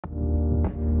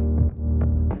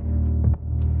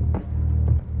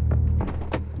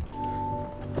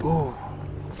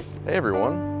Hey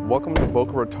everyone, welcome to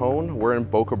Boca Raton. We're in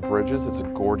Boca Bridges. It's a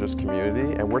gorgeous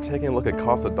community and we're taking a look at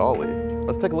Casa Dali.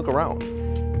 Let's take a look around.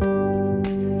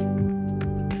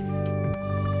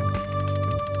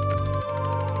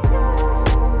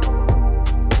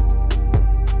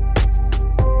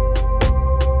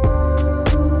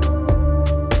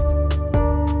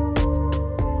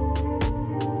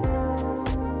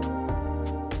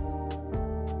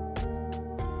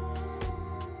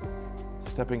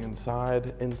 Stepping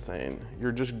inside, insane.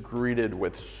 You're just greeted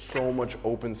with so much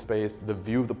open space, the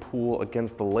view of the pool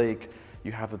against the lake.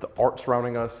 You have the art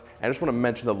surrounding us. And I just want to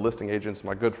mention the listing agents,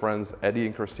 my good friends, Eddie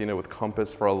and Christina with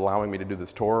Compass, for allowing me to do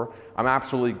this tour. I'm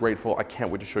absolutely grateful. I can't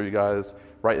wait to show you guys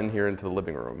right in here into the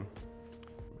living room.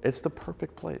 It's the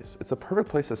perfect place. It's a perfect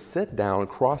place to sit down,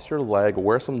 cross your leg,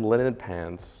 wear some linen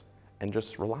pants, and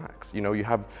just relax. You know, you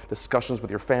have discussions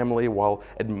with your family while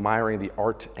admiring the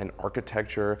art and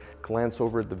architecture, glance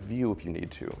over the view if you need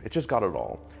to. It just got it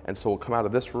all. And so we'll come out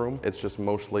of this room, it's just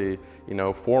mostly, you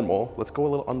know, formal. Let's go a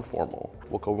little informal.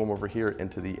 We'll go over here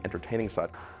into the entertaining side.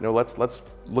 You know, let's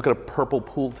look at a purple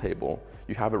pool table.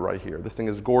 You have it right here. This thing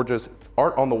is gorgeous.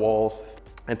 Art on the walls,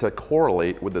 and to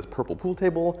correlate with this purple pool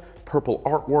table, purple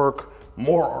artwork,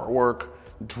 more artwork,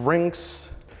 drinks.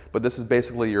 But this is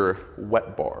basically your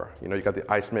wet bar. You know, you got the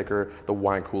ice maker, the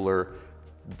wine cooler,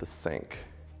 the sink.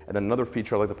 And then another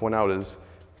feature I'd like to point out is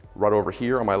right over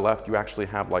here on my left, you actually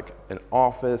have like an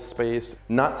office space,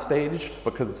 not staged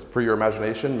because it's for your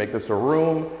imagination, make this a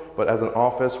room, but as an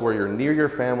office where you're near your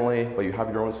family, but you have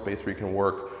your own space where you can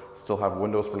work, still have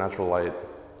windows for natural light.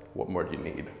 What more do you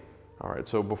need? All right,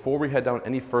 so before we head down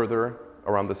any further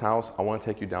around this house, I want to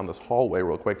take you down this hallway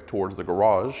real quick towards the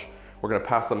garage. We're gonna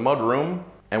pass the mud room,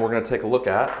 and we're gonna take a look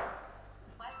at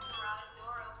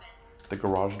the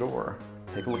garage door.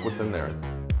 Take a look what's in there.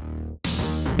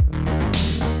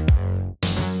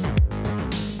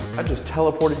 I just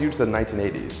teleported you to the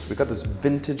 1980s. We got this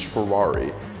vintage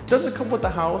Ferrari. Doesn't come with the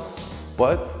house,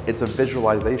 but it's a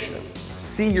visualization.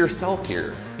 See yourself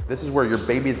here. This is where your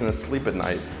baby's gonna sleep at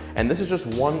night. And this is just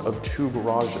one of two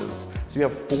garages. So you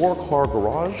have 4-car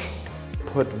garage,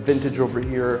 put vintage over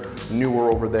here, newer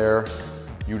over there,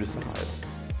 you decide.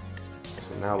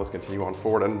 So now let's continue on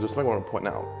forward, and just I want to point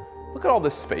out, look at all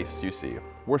this space you see.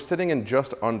 We're sitting in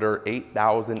just under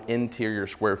 8,000 interior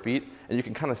square feet, and you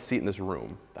can kind of see it in this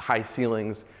room. The high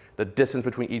ceilings, the distance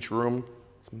between each room,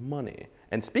 it's money.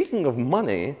 And speaking of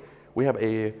money, we have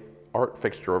a art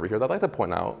fixture over here that I'd like to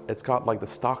point out. It's got like the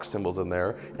stock symbols in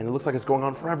there, and it looks like it's going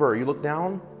on forever. You look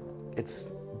down, it's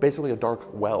basically a dark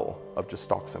well of just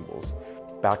stock symbols.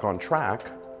 Back on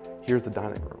track, here's the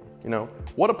dining room. You know,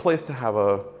 what a place to have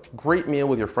a great meal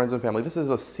with your friends and family. This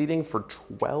is a seating for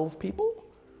 12 people?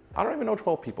 I don't even know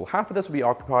 12 people. Half of this will be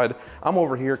occupied. I'm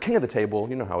over here, king of the table,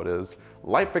 you know how it is.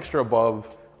 Light fixture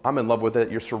above, I'm in love with it.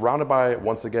 You're surrounded by,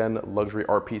 once again, luxury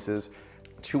art pieces.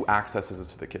 2 accesses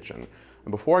to the kitchen.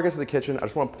 And before I get to the kitchen, I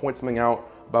just want to point something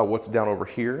out about what's down over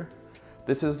here.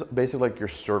 This is basically like your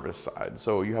service side.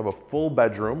 So you have a full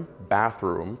bedroom,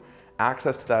 bathroom,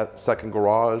 access to that second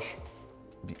garage.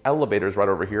 The elevator is right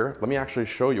over here. Let me actually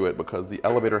show you it because the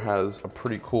elevator has a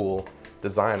pretty cool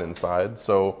design inside.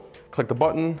 So click the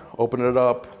button, open it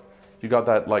up. You got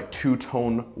that like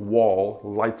 2-tone wall,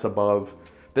 lights above.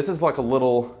 This is like a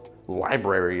little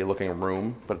library looking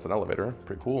room, but it's an elevator,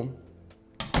 pretty cool.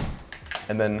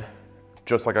 And then,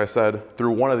 just like I said,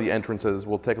 through one of the entrances,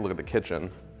 we'll take a look at the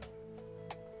kitchen.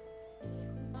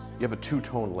 You have a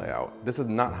 2-tone layout. This is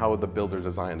not how the builder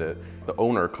designed it. The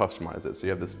owner customized it. So you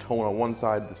have this tone on one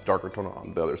side, this darker tone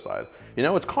on the other side. You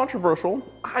know, it's controversial.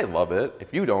 I love it.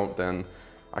 If you don't, then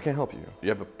I can't help you. You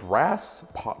have a brass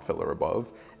pot filler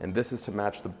above, and this is to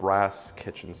match the brass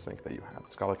kitchen sink that you have.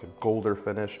 It's got like a golder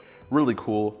finish, really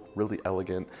cool, really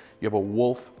elegant. You have a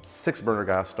Wolf 6-burner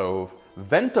gas stove,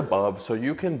 vent above, so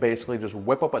you can basically just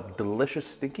whip up a delicious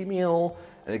stinky meal,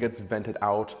 and it gets vented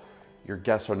out. Your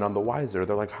guests are none the wiser.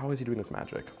 They're like, how is he doing this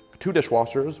magic? 2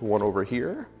 dishwashers, one over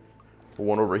here,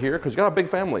 because you got a big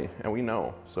family, and we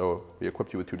know. So we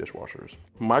equipped you with 2 dishwashers.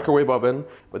 Microwave oven,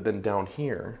 but then down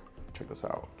here, check this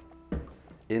out.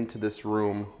 Into this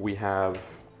room, we have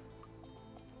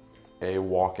a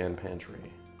walk-in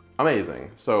pantry. Amazing.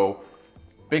 So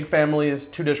big families,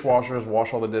 2 dishwashers,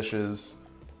 wash all the dishes,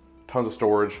 tons of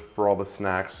storage for all the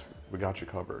snacks. We got you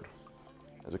covered.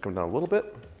 As it comes down a little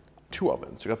bit, 2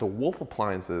 ovens. You got the Wolf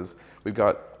appliances. We've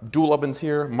got dual ovens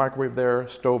here, microwave there,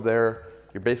 stove there.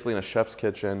 You're basically in a chef's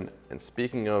kitchen. And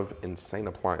speaking of insane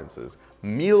appliances,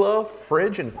 Miele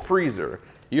fridge and freezer.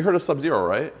 You heard of Sub-Zero,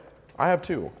 right? I have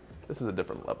too. This is a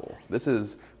different level. This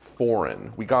is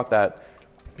foreign. We got that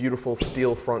beautiful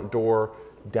steel front door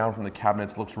down from the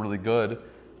cabinets, looks really good.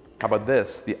 How about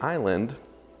this? The island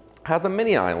has a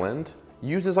mini island,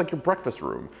 used as like your breakfast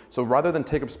room. So rather than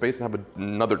take up space and have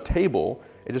another table,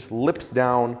 it just lips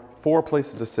down, 4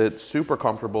 places to sit, super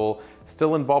comfortable,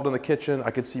 still involved in the kitchen. I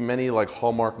could see many like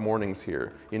Hallmark mornings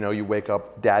here. You know, you wake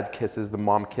up, dad kisses, the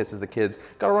mom kisses the kids.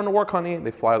 Gotta run to work, honey. They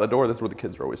fly out the door. This is where the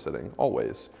kids are always sitting,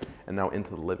 always. And now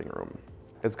into the living room.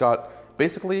 It's got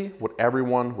basically what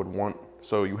everyone would want.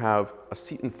 So you have a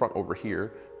seat in front over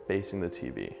here facing the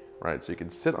TV, right? So you can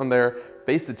sit on there,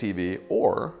 face the TV,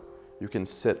 or you can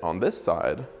sit on this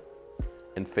side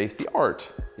and face the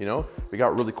art. You know, we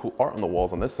got really cool art on the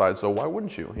walls on this side, so why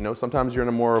wouldn't you? You know, sometimes you're in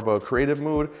a more of a creative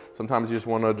mood, sometimes you just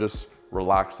wanna just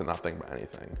relax and not think about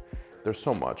anything. There's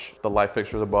so much. The light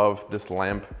fixtures above, this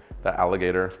lamp, that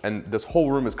alligator, and this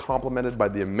whole room is complemented by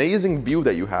the amazing view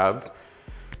that you have.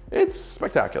 It's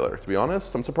spectacular, to be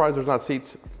honest. I'm surprised there's not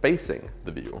seats facing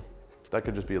the view. That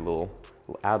could just be a little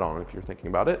add-on if you're thinking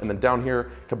about it. And then down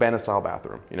here, cabana style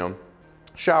bathroom, you know,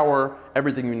 shower,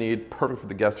 everything you need, perfect for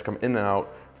the guests to come in and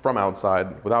out from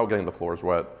outside without getting the floors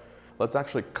wet. Let's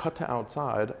actually cut to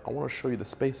outside. I want to show you the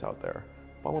space out there.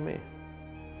 Follow me.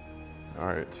 All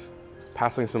right,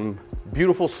 passing some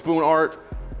beautiful spoon art.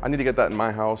 I need to get that in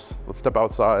my house. Let's step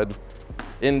outside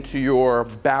into your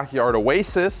backyard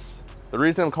oasis. The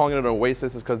reason I'm calling it an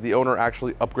oasis is because the owner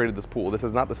actually upgraded this pool. This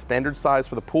is not the standard size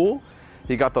for the pool.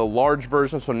 He got the large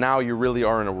version, so now you really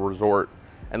are in a resort.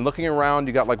 And looking around,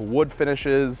 you got like wood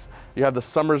finishes. You have the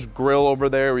Summer's Grill over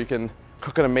there where you can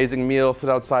cook an amazing meal, sit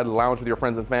outside, lounge with your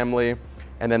friends and family.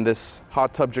 And then this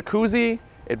hot tub jacuzzi.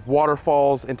 It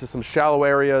waterfalls into some shallow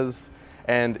areas.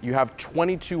 And you have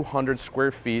 2,200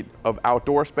 square feet of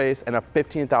outdoor space and a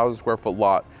 15,000 square foot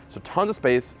lot. So tons of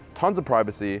space, tons of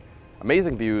privacy,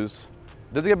 amazing views.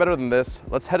 It doesn't get better than this.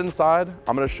 Let's head inside.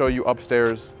 I'm gonna show you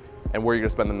upstairs and where you're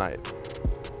gonna spend the night.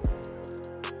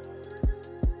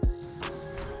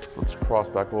 Let's cross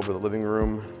back over the living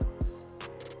room,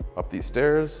 up these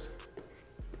stairs.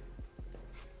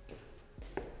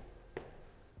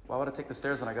 Why would I take the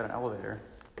stairs when I got an elevator?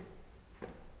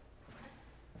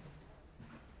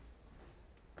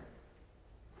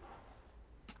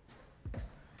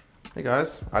 Hey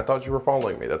guys, I thought you were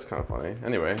following me. That's kind of funny.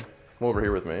 Anyway, come over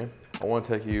here with me. I want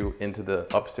to take you into the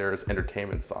upstairs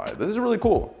entertainment side. This is really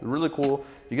cool, really cool.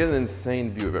 You get an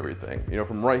insane view of everything. You know,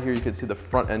 from right here, you can see the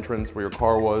front entrance where your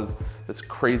car was, this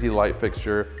crazy light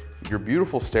fixture, your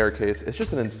beautiful staircase. It's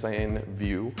just an insane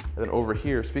view. And then over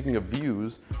here, speaking of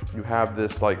views, you have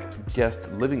this like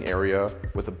guest living area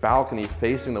with a balcony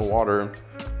facing the water.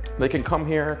 They can come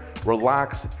here,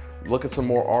 relax, look at some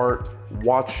more art,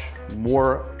 watch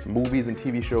more movies and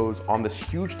TV shows on this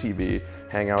huge TV,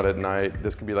 hang out at night.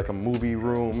 This could be like a movie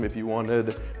room if you wanted.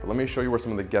 But let me show you where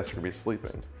some of the guests are gonna be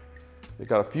sleeping. They've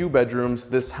got a few bedrooms.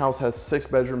 This house has 6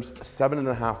 bedrooms,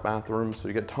 7.5 bathrooms, so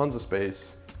you get tons of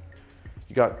space.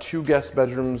 You got 2 guest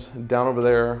bedrooms down over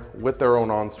there with their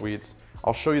own en-suites.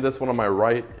 I'll show you this one on my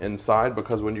right inside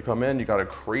because when you come in, you got a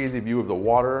crazy view of the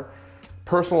water,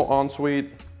 personal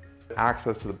ensuite,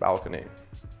 access to the balcony.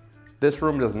 This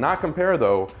room does not compare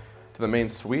though to the main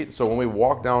suite. So when we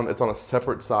walk down, it's on a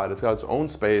separate side. It's got its own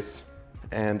space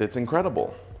and it's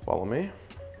incredible. Follow me.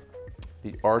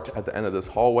 The art at the end of this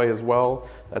hallway as well.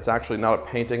 That's actually not a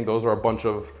painting. Those are a bunch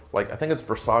of like, I think it's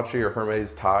Versace or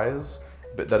Hermes ties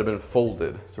that have been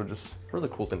folded. So just really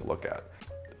cool thing to look at.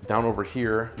 Down over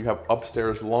here, you have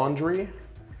upstairs laundry.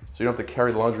 So you don't have to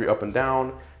carry the laundry up and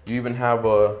down. You even have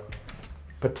a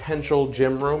potential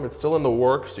gym room. It's still in the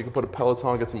works. You can put a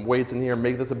Peloton, get some weights in here,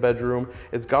 make this a bedroom.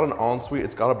 It's got an ensuite,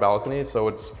 it's got a balcony, so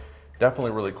it's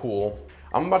definitely really cool.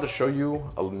 I'm about to show you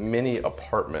a mini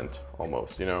apartment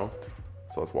almost, you know?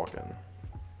 So let's walk in.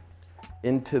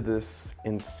 Into this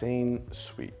insane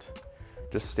suite.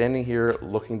 Just standing here,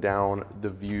 looking down, the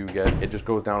view you get, it just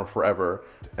goes down forever.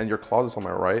 And your closet's on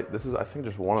my right. This is, I think,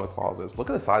 just one of the closets. Look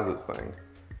at the size of this thing.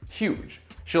 Huge.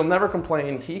 She'll never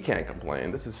complain, he can't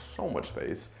complain. This is so much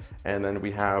space. And then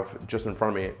we have, just in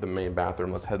front of me, the main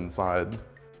bathroom. Let's head inside.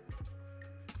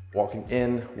 Walking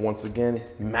in, once again,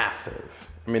 massive.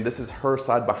 I mean, this is her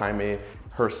side behind me,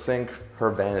 her sink,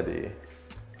 her vanity.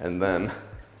 And then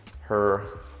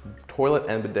her toilet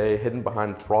and bidet hidden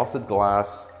behind frosted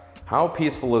glass. How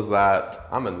peaceful is that?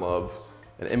 I'm in love.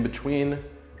 And in between,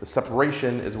 the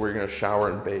separation is where you're gonna shower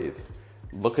and bathe.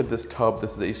 Look at this tub.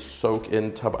 This is a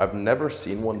soak-in tub. I've never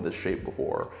seen one this shape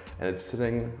before. And it's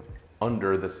sitting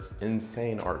under this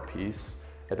insane art piece.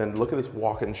 And then look at this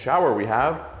walk-in shower we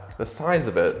have. The size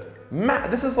of it.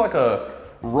 This is like a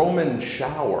Roman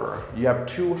shower. You have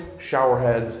 2 shower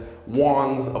heads,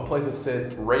 wands, a place to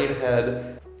sit, rain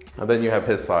head. And then you have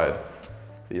his side.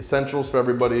 The essentials for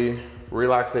everybody,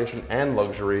 relaxation and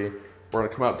luxury. We're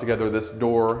gonna come out together this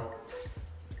door,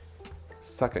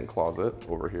 second closet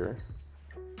over here.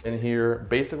 In here,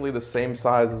 basically the same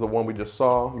size as the one we just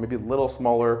saw, maybe a little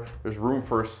smaller. There's room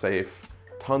for a safe,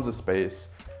 tons of space,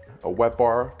 a wet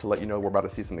bar to let you know we're about to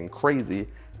see something crazy.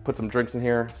 Put some drinks in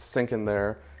here, sink in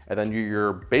there, and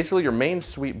then basically your main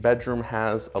suite bedroom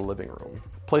has a living room.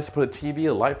 Place to put a TV,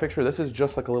 a light fixture. This is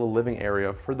just like a little living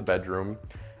area for the bedroom.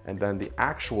 And then the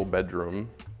actual bedroom,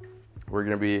 we're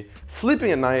gonna be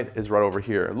sleeping at night, is right over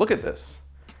here. Look at this.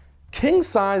 King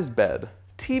size bed,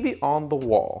 TV on the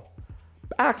wall,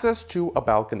 access to a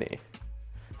balcony.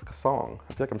 It's like a song.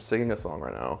 I feel like I'm singing a song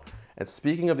right now. And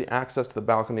speaking of the access to the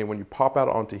balcony, when you pop out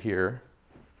onto here,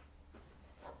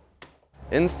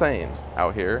 insane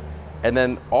out here. And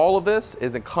then all of this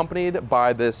is accompanied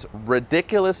by this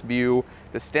ridiculous view.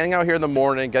 Just standing out here in the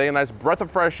morning, getting a nice breath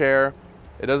of fresh air.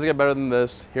 It doesn't get better than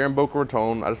this here in Boca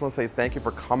Raton. I just want to say thank you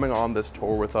for coming on this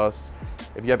tour with us.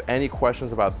 If you have any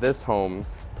questions about this home,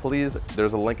 please,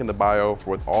 there's a link in the bio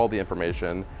with all the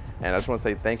information. And I just want to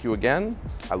say thank you again.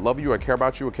 I love you, I care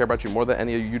about you more than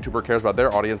any YouTuber cares about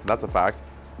their audience, and that's a fact.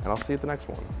 And I'll see you at the next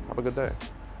one. Have a good day.